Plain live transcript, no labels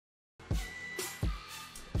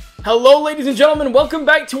Hello ladies and gentlemen, welcome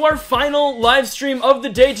back to our final live stream of the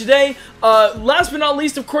day today. Last but not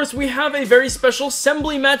least, of course, we have a very special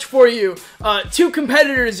SEMBLY match for you. Two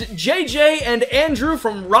competitors, JJ and Andrew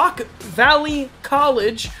from Rock Valley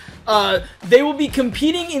College. They will be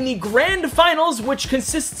competing in the grand finals, which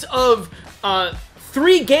consists of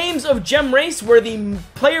 3 games of gem race where the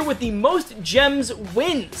player with the most gems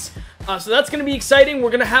wins. So that's going to be exciting. We're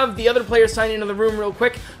going to have the other players sign into the room real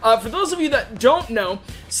quick. For those of you that don't know,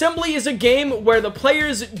 SEMBLY is a game where the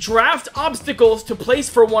players draft obstacles to place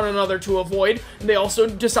for one another to avoid. They also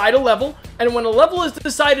decide a level, and when a level is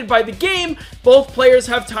decided by the game, both players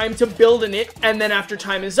have time to build in it, and then after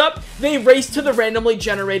time is up, they race to the randomly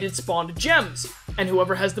generated spawned gems. And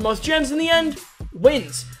whoever has the most gems in the end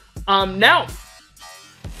wins.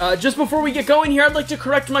 Just before we get going here, I'd like to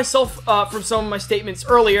correct myself from some of my statements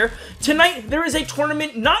earlier. Tonight, there is a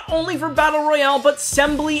tournament not only for Battle Royale, but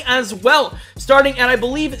SEMBLY as well. Starting at, I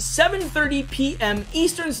believe, 7:30 p.m.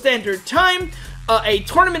 Eastern Standard Time. A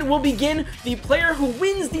tournament will begin. The player who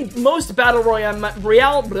wins the most Battle Royale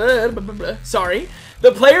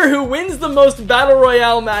the player who wins the most Battle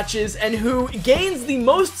Royale matches and who gains the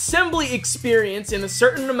most SEMBLY experience in a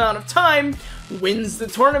certain amount of time wins the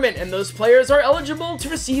tournament, and those players are eligible to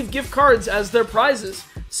receive gift cards as their prizes.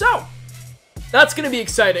 So, that's going to be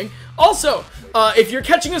exciting. Also, if you're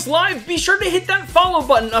catching us live, be sure to hit that follow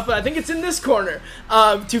button up, I think it's in this corner,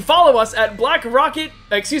 to follow us at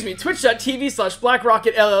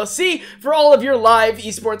twitch.tv/BlackRocketLLC for all of your live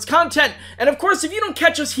esports content. And of course, if you don't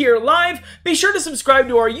catch us here live, be sure to subscribe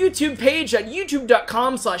to our YouTube page at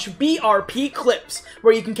youtube.com/BRPclips,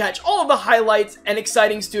 where you can catch all of the highlights and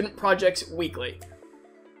exciting student projects weekly.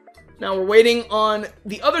 Now we're waiting on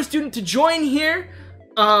the other student to join here.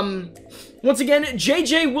 Once again,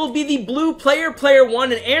 JJ will be the blue player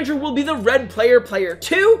 1, and Andrew will be the red player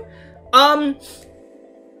 2.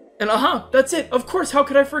 That's it. Of course, how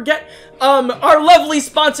could I forget? Our lovely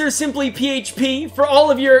sponsor, Simply PHP. For all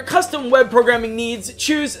of your custom web programming needs,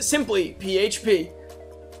 choose Simply PHP.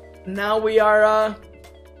 Now we are,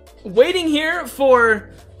 waiting here for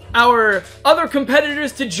our other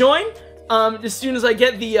competitors to join. As soon as I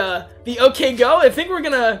get the okay go, I think we're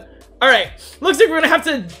gonna... Alright, looks like we're gonna have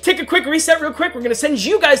to take a quick reset real quick. We're gonna send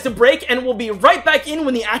you guys to break, and we'll be right back in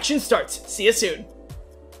when the action starts. See you soon.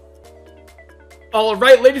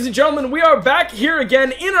 Alright, ladies and gentlemen, we are back here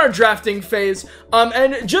again in our drafting phase.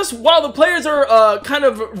 And just while the players are kind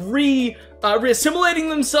of reassimilating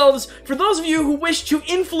themselves, for those of you who wish to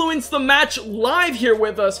influence the match live here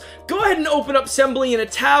with us, go ahead and open up SEMBLY in a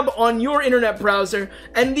tab on your internet browser,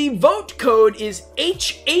 and the vote code is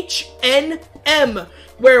HHNM,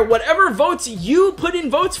 where whatever votes you put in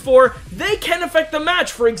votes for, they can affect the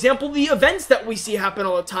match. For example, the events that we see happen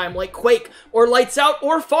all the time, like Quake, or Lights Out,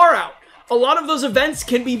 or Far Out. A lot of those events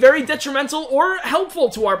can be very detrimental or helpful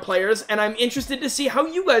to our players, and I'm interested to see how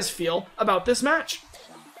you guys feel about this match.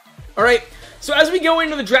 Alright, so as we go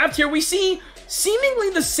into the draft here, we see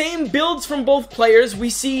seemingly the same builds from both players.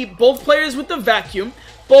 We see both players with the vacuum.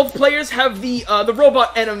 Both players have the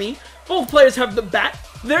robot enemy. Both players have the bat.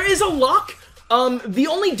 There is a lock. The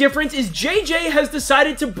only difference is JJ has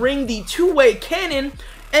decided to bring the two-way cannon,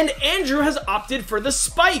 and Andrew has opted for the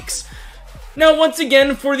spikes. Now, once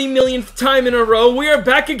again, for the millionth time in a row, we are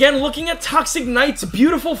back again looking at Toxic Knight's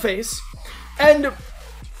beautiful face, and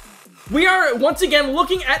we are once again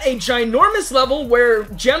looking at a ginormous level where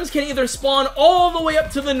gems can either spawn all the way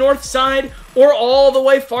up to the north side or all the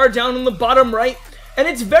way far down in the bottom right. And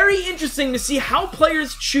it's very interesting to see how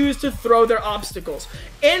players choose to throw their obstacles.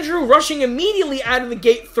 Andrew rushing immediately out of the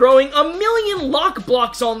gate, throwing a million lock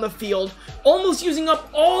blocks on the field, almost using up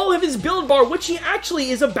all of his build bar, which he actually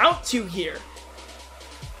is about to here.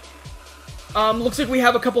 Looks like we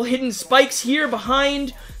have a couple hidden spikes here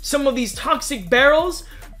behind some of these toxic barrels.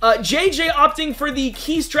 JJ opting for the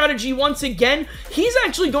key strategy once again. He's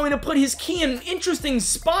actually going to put his key in an interesting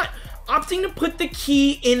spot, opting to put the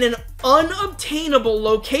key in an unobtainable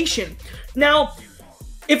location. Now,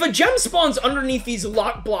 if a gem spawns underneath these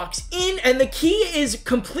lock blocks and the key is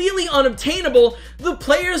completely unobtainable, the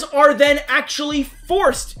players are then actually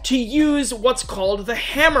forced to use what's called the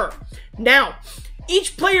hammer. Now,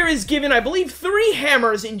 each player is given, I believe, 3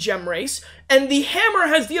 hammers in Gem Race, and the hammer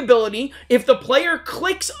has the ability, if the player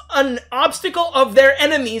clicks an obstacle of their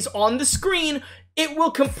enemies on the screen, it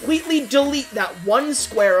will completely delete that one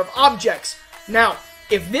square of objects. Now,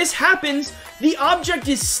 if this happens, the object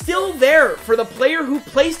is still there for the player who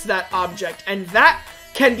placed that object, and that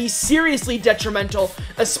can be seriously detrimental,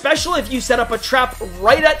 especially if you set up a trap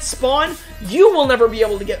right at spawn. You will never be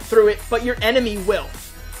able to get through it, but your enemy will.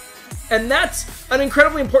 And that's an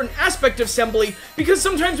incredibly important aspect of SEMBLY, because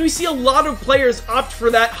sometimes we see a lot of players opt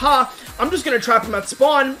for that, I'm just going to trap him at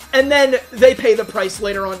spawn, and then they pay the price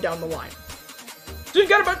later on down the line. So we've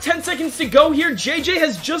got about 10 seconds to go here. JJ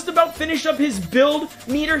has just about finished up his build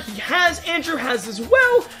meter. He has, Andrew has as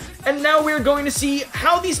well, and now we're going to see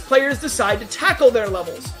how these players decide to tackle their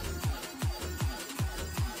levels.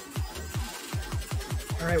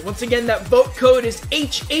 Alright, once again, that vote code is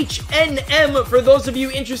HHNM for those of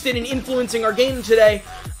you interested in influencing our game today.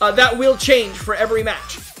 That will change for every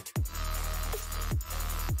match.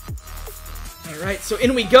 Alright, so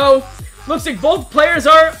in we go. Looks like both players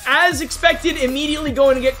are, as expected, immediately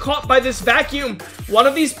going to get caught by this vacuum. One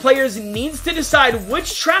of these players needs to decide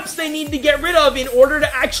which traps they need to get rid of in order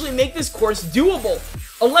to actually make this course doable,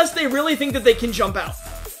 unless they really think that they can jump out.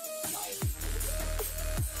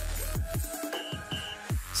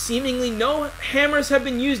 Seemingly no hammers have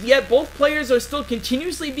been used yet. Both players are still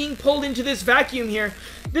continuously being pulled into this vacuum here.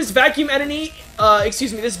 This vacuum enemy,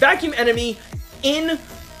 this vacuum enemy in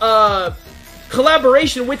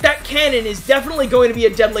collaboration with that cannon is definitely going to be a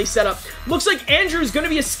deadly setup. Looks like Andrew is going to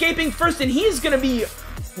be escaping first, and he's going to be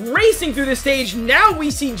racing through the stage. Now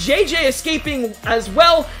we see JJ escaping as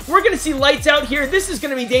well. We're going to see lights out here. This is going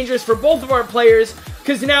to be dangerous for both of our players,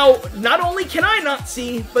 because now not only can I not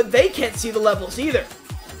see, but they can't see the levels either.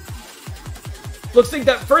 Looks like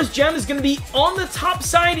that first gem is going to be on the top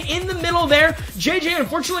side in the middle there. JJ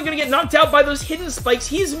unfortunately going to get knocked out by those hidden spikes.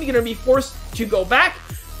 He's going to be forced to go back.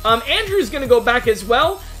 Andrew's going to go back as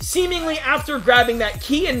well, seemingly after grabbing that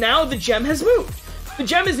key, and now the gem has moved. The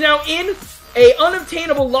gem is now in a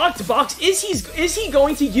unobtainable locked box. Is he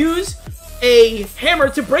going to use a hammer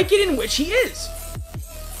to break it, in which he is?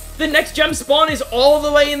 The next gem spawn is all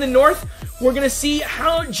the way in the north. We're going to see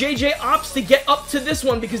how JJ opts to get up to this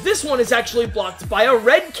one, because this one is actually blocked by a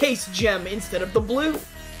red case gem instead of the blue.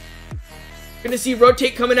 Going to see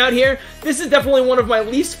Rotate coming out here. This is definitely one of my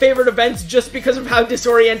least favorite events, just because of how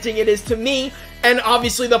disorienting it is to me, and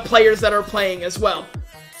obviously the players that are playing as well.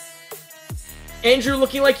 Andrew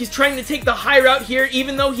looking like he's trying to take the high route here,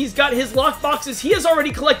 even though he's got his lock boxes. He has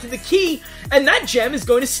already collected the key, and that gem is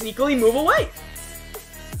going to sneakily move away.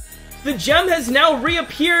 The gem has now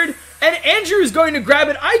reappeared, and Andrew is going to grab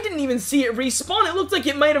it. I didn't even see it respawn. It looked like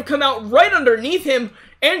it might have come out right underneath him.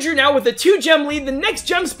 Andrew now with a 2-gem lead. The next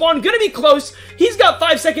gem spawn gonna be close. He's got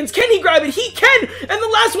 5 seconds. Can he grab it? He can! And the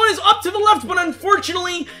last one is up to the left, but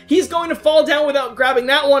unfortunately, he's going to fall down without grabbing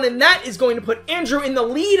that one, and that is going to put Andrew in the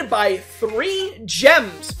lead by 3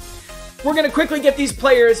 gems. We're gonna quickly get these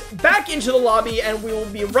players back into the lobby, and we will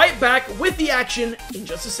be right back with the action in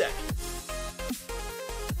just a sec.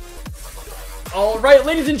 Alright,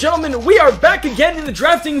 ladies and gentlemen, we are back again in the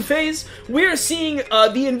drafting phase. We are seeing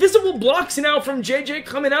the invisible blocks now from JJ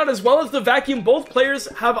coming out, as well as the vacuum. Both players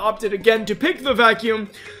have opted again to pick the vacuum.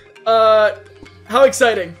 How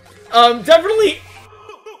exciting. Definitely,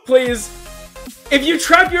 please, if you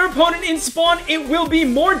trap your opponent in spawn, it will be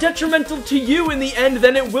more detrimental to you in the end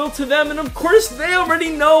than it will to them. And of course, they already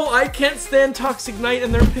know I can't stand Toxic Knight,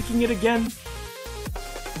 and they're picking it again.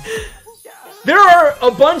 There are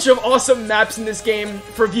a bunch of awesome maps in this game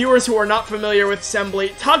for viewers who are not familiar with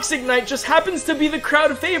SEMBLY. Toxic Knight just happens to be the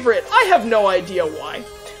crowd favorite. I have no idea why.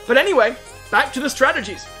 But anyway, back to the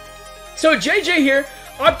strategies. So JJ here,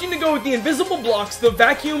 opting to go with the invisible blocks, the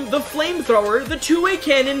vacuum, the flamethrower, the two-way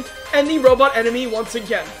cannon, and the robot enemy once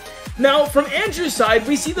again. Now, from Andrew's side,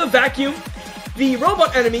 we see the vacuum, the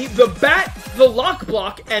robot enemy, the bat, the lock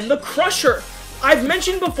block, and the crusher. I've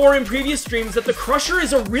mentioned before in previous streams that the crusher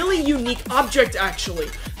is a really unique object, actually.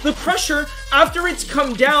 The crusher, after it's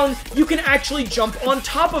come down, you can actually jump on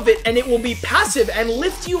top of it, and it will be passive and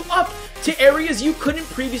lift you up to areas you couldn't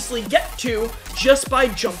previously get to just by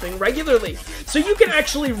jumping regularly. So you can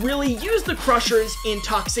actually really use the crushers in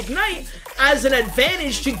Toxic Knight as an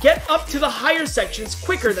advantage to get up to the higher sections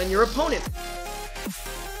quicker than your opponent.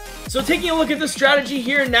 So taking a look at the strategy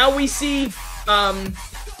here, now we see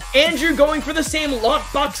Andrew going for the same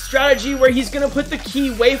lockbox strategy where he's going to put the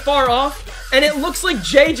key way far off, and it looks like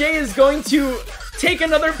JJ is going to take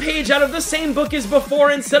another page out of the same book as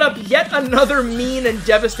before and set up yet another mean and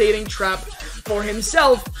devastating trap for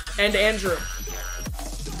himself and Andrew.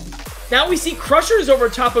 Now we see crushers over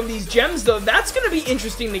top of these gems, though. That's going to be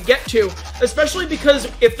interesting to get to, especially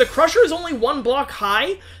because if the crusher is only 1 block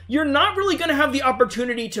high, you're not really going to have the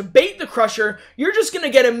opportunity to bait the crusher. You're just going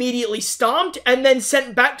to get immediately stomped and then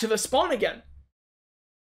sent back to the spawn again.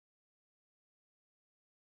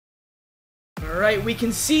 Alright, we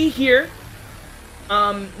can see here,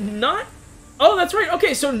 oh, that's right.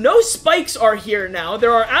 Okay, so no spikes are here now.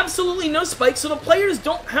 There are absolutely no spikes, so the players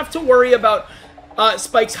don't have to worry about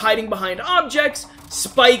spikes hiding behind objects,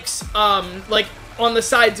 spikes like on the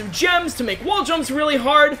sides of gems to make wall jumps really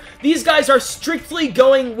hard. These guys are strictly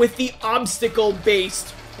going with the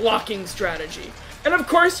obstacle-based blocking strategy. And of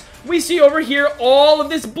course, we see over here all of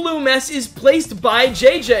this blue mess is placed by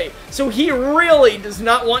JJ. So he really does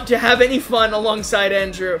not want to have any fun alongside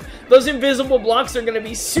Andrew. Those invisible blocks are going to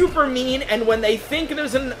be super mean, and when they think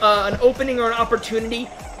there's an opening or an opportunity,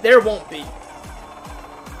 there won't be.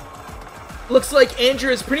 Looks like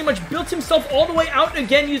Andrew has pretty much built himself all the way out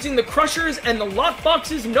again using the crushers and the lock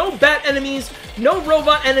boxes. No bat enemies, no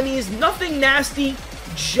robot enemies, nothing nasty,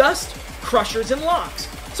 just crushers and locks.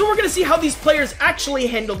 So we're going to see how these players actually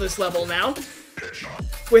handle this level now,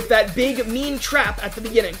 with that big mean trap at the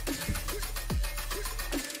beginning.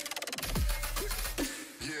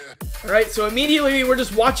 Alright, so immediately we're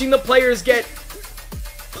just watching the players get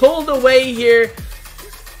pulled away here.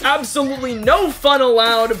 Absolutely no fun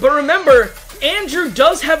allowed, but remember, Andrew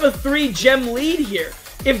does have a 3-gem lead here.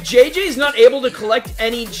 If JJ is not able to collect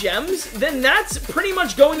any gems, then that's pretty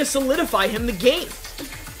much going to solidify him the game.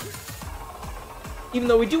 Even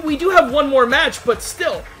though we do have one more match, but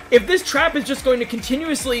still, if this trap is just going to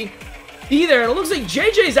continuously be there, and it looks like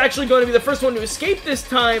JJ is actually going to be the first one to escape this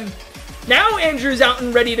time. Now Andrew's out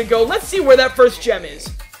and ready to go. Let's see where that first gem is.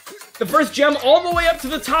 The first gem all the way up to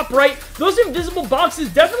the top right. Those invisible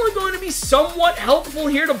boxes definitely going to be somewhat helpful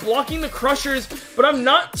here to blocking the crushers, but I'm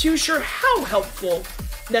not too sure how helpful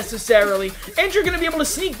necessarily. Andrew going to be able to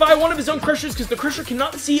sneak by one of his own crushers because the crusher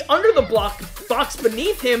cannot see under the box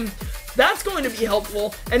beneath him. That's going to be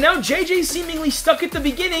helpful. And now JJ seemingly stuck at the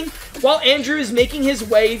beginning while Andrew is making his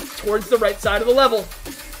way towards the right side of the level.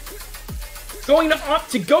 Going to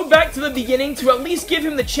opt to go back to the beginning to at least give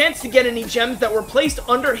him the chance to get any gems that were placed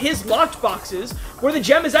under his locked boxes, where the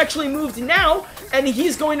gem is actually moved now, and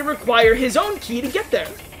he's going to require his own key to get there.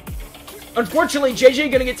 Unfortunately,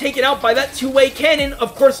 JJ going to get taken out by that two-way cannon,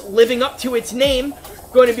 of course living up to its name.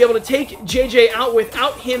 Going to be able to take JJ out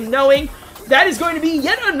without him knowing. That is going to be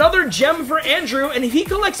yet another gem for Andrew, and if he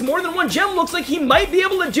collects more than one gem, looks like he might be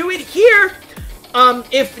able to do it here.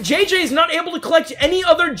 If JJ is not able to collect any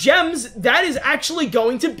other gems, that is actually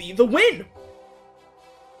going to be the win.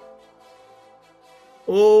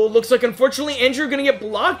 Oh, looks like unfortunately Andrew going to get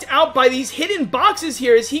blocked out by these hidden boxes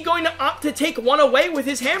here. Is he going to opt to take one away with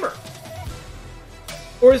his hammer?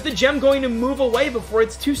 Or is the gem going to move away before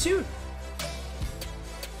it's too soon?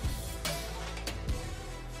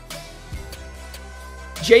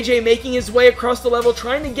 JJ making his way across the level,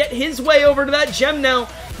 trying to get his way over to that gem now.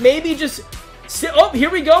 Maybe just... Oh, here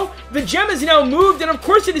we go. The gem is now moved, and of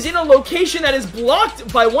course it is in a location that is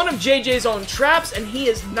blocked by one of JJ's own traps, and he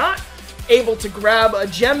is not able to grab a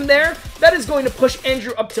gem there. That is going to push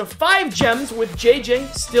Andrew up to 5 gems, with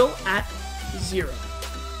JJ still at 0.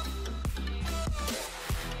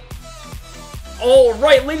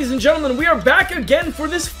 Alright, ladies and gentlemen, we are back again for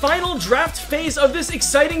this final draft phase of this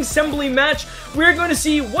exciting SEMBLY match. We're going to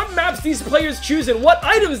see what maps these players choose and what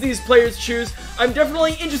items these players choose. I'm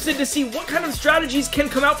definitely interested to see what kind of strategies can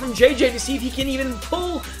come out from JJ to see if he can even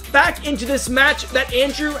pull back into this match that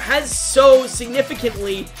Andrew has so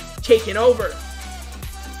significantly taken over.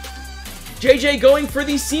 JJ going for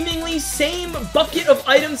the seemingly same bucket of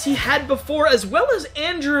items he had before, as well as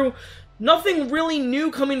Andrew. Nothing really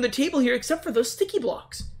new coming to the table here except for those sticky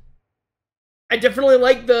blocks. I definitely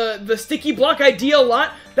like the sticky block idea a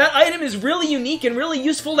lot. That item is really unique and really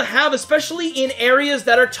useful to have, especially in areas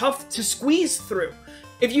that are tough to squeeze through.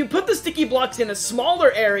 If you put the sticky blocks in a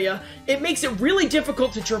smaller area, it makes it really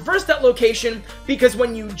difficult to traverse that location because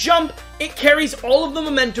when you jump, it carries all of the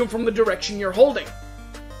momentum from the direction you're holding.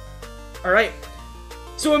 Alright.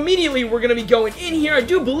 So immediately we're going to be going in here. I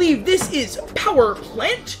do believe this is Power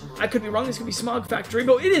Plant. I could be wrong. This could be Smog Factory,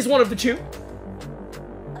 but it is one of the two.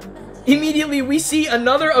 Immediately we see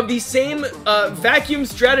another of the same vacuum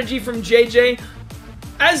strategy from JJ.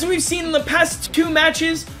 As we've seen in the past 2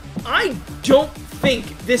 matches, I don't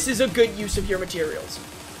think this is a good use of your materials.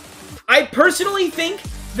 I personally think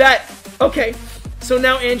that... Okay, so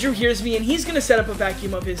now Andrew hears me and he's going to set up a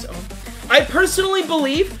vacuum of his own. I personally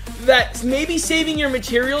believe that maybe saving your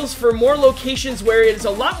materials for more locations where it is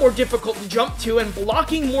a lot more difficult to jump to and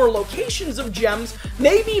blocking more locations of gems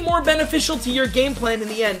may be more beneficial to your game plan in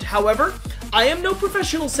the end. However, I am no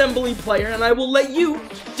professional SEMBLY player and I will let you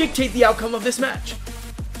dictate the outcome of this match.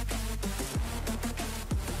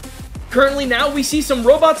 Currently now we see some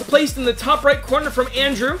robots placed in the top right corner from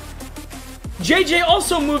Andrew. JJ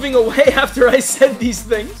also moving away after I said these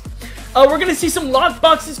things. We're going to see some lock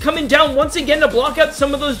boxes coming down once again to block out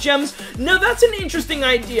some of those gems. Now, that's an interesting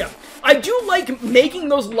idea. I do like making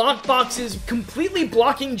those lock boxes completely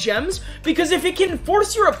blocking gems, because if it can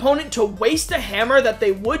force your opponent to waste a hammer that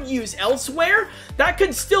they would use elsewhere, that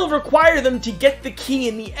could still require them to get the key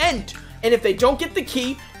in the end. And if they don't get the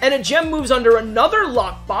key, and a gem moves under another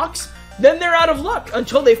lock box, then they're out of luck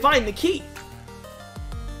until they find the key.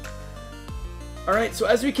 Alright, so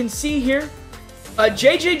as we can see here,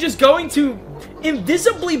 JJ just going to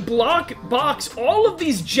invisibly box all of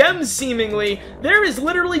these gems, seemingly. There is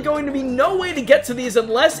literally going to be no way to get to these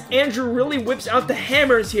unless Andrew really whips out the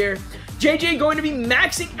hammers here. JJ going to be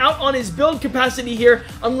maxing out on his build capacity here,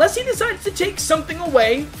 unless he decides to take something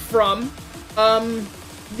away from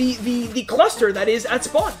the cluster that is at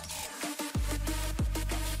spawn.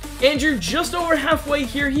 Andrew just over halfway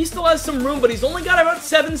here. He still has some room, but he's only got about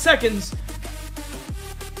 7 seconds.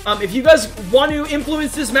 If you guys want to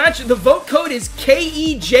influence this match, the vote code is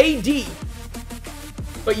KEJD.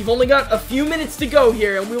 But you've only got a few minutes to go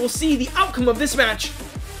here, and we will see the outcome of this match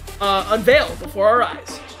unveiled before our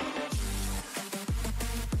eyes.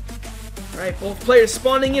 Alright, both players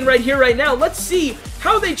spawning in right here, right now. Let's see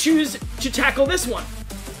how they choose to tackle this one.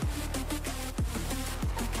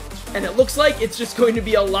 And it looks like it's just going to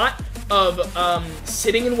be a lot of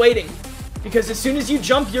sitting and waiting. Because as soon as you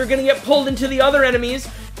jump, you're going to get pulled into the other enemies.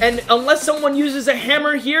 And unless someone uses a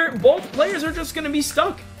hammer here, both players are just going to be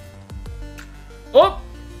stuck. Oh,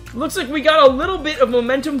 looks like we got a little bit of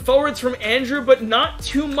momentum forwards from Andrew, but not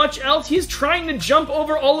too much else. He's trying to jump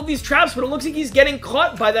over all of these traps, but it looks like he's getting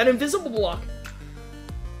caught by that invisible block.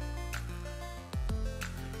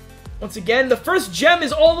 Once again, the first gem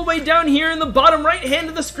is all the way down here in the bottom right hand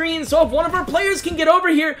of the screen, so if one of our players can get over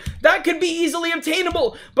here, that could be easily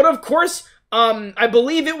obtainable. But of course, I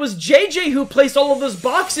believe it was JJ who placed all of those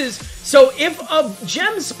boxes, so if a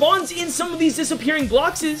gem spawns in some of these disappearing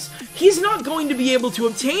boxes, he's not going to be able to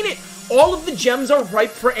obtain it. All of the gems are ripe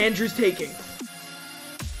for Andrew's taking,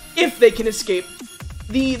 if they can escape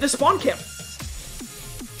the spawn camp.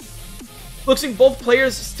 Looks like both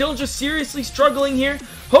players still just seriously struggling here.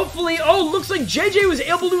 Hopefully, oh, looks like JJ was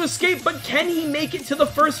able to escape, but can he make it to the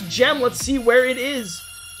first gem? Let's see where it is.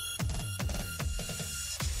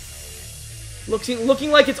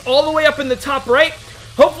 Looking like it's all the way up in the top right.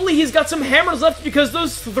 Hopefully he's got some hammers left, because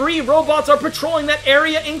those 3 robots are patrolling that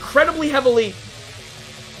area incredibly heavily.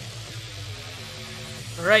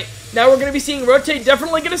 Alright, now we're going to be seeing Rotate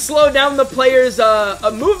definitely going to slow down the player's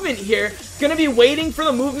movement here. Going to be waiting for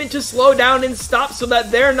the movement to slow down and stop so that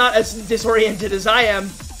they're not as disoriented as I am.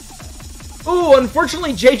 Ooh,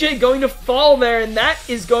 unfortunately JJ going to fall there, and that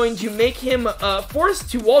is going to make him forced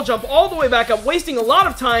to wall jump all the way back up, wasting a lot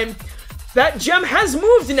of time. That gem has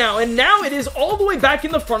moved now, and now it is all the way back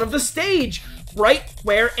in the front of the stage, right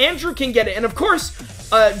where Andrew can get it. And of course,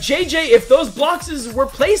 JJ, if those boxes were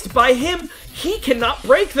placed by him, he cannot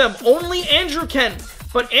break them. Only Andrew can.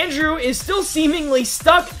 But Andrew is still seemingly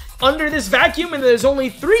stuck under this vacuum, and there's only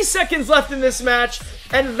 3 seconds left in this match,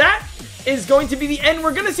 and that is going to be the end.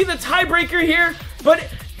 We're going to see the tiebreaker here, but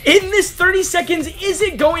in this 30 seconds, is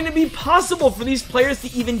it going to be possible for these players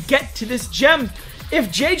to even get to this gem? If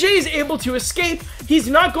JJ is able to escape, he's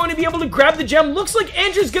not going to be able to grab the gem. Looks like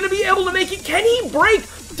Andrew's going to be able to make it. Can he break?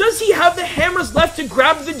 Does he have the hammers left to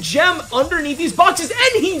grab the gem underneath these boxes?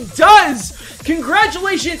 And he does!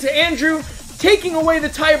 Congratulations to Andrew, taking away the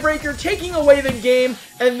tiebreaker, taking away the game,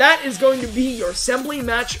 and that is going to be your assembly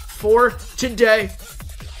match for today.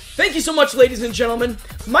 Thank you so much, ladies and gentlemen.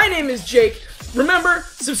 My name is Jake. Remember,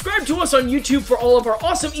 subscribe to us on YouTube for all of our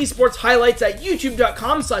awesome esports highlights at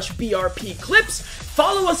youtube.com/brpclips.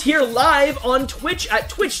 Follow us here live on Twitch at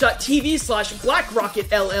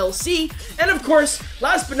twitch.tv/BlackRocketLLC. And of course,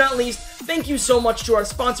 last but not least, thank you so much to our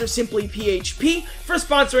sponsor, Simply PHP, for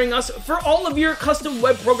sponsoring us. For all of your custom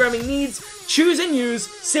web programming needs, choose and use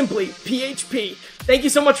Simply PHP. Thank you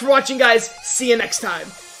so much for watching, guys. See you next time.